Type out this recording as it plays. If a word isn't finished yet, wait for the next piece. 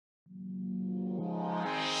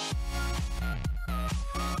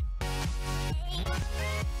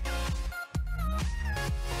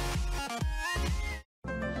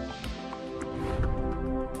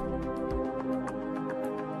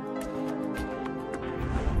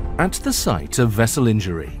At the site of vessel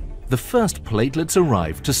injury, the first platelets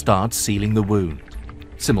arrive to start sealing the wound.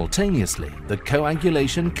 Simultaneously, the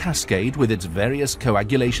coagulation cascade with its various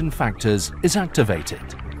coagulation factors is activated.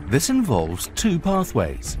 This involves two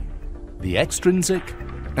pathways, the extrinsic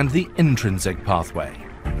and the intrinsic pathway.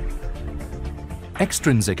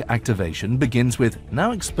 Extrinsic activation begins with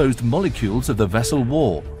now exposed molecules of the vessel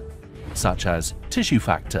wall, such as tissue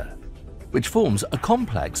factor, which forms a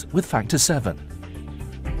complex with factor 7.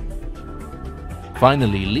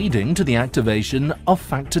 Finally leading to the activation of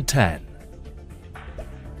factor 10.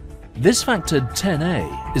 This factor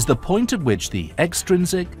 10A is the point at which the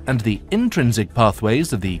extrinsic and the intrinsic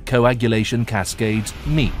pathways of the coagulation cascades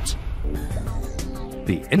meet.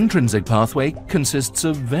 The intrinsic pathway consists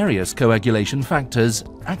of various coagulation factors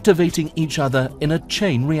activating each other in a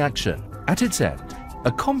chain reaction. At its end,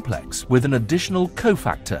 a complex with an additional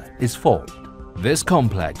cofactor is formed. This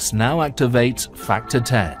complex now activates factor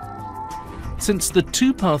 10. Since the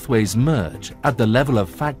two pathways merge at the level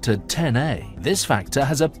of factor 10A, this factor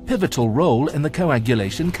has a pivotal role in the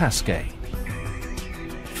coagulation cascade.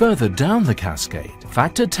 Further down the cascade,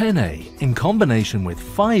 factor 10A in combination with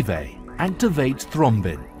 5A activates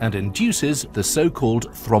thrombin and induces the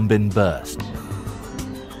so-called thrombin burst.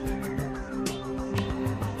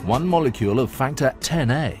 One molecule of factor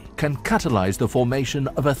 10A can catalyze the formation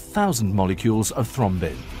of 1,000 molecules of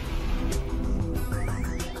thrombin.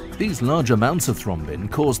 These large amounts of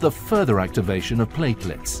thrombin cause the further activation of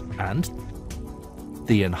platelets and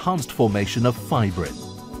the enhanced formation of fibrin.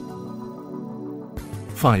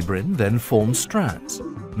 Fibrin then forms strands,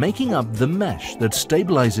 making up the mesh that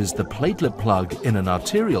stabilizes the platelet plug in an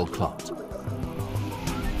arterial clot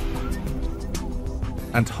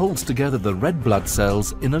and holds together the red blood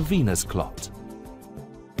cells in a venous clot.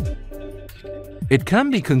 It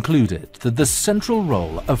can be concluded that the central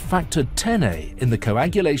role of factor 10A in the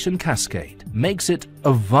coagulation cascade makes it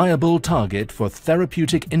a viable target for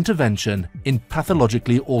therapeutic intervention in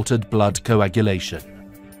pathologically altered blood coagulation.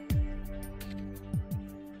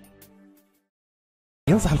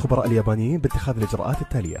 ينصح الخبراء اليابانيين باتخاذ الإجراءات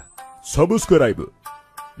التالية: سبسكرايب،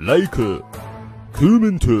 لايك،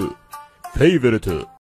 كومنت، فيفورت.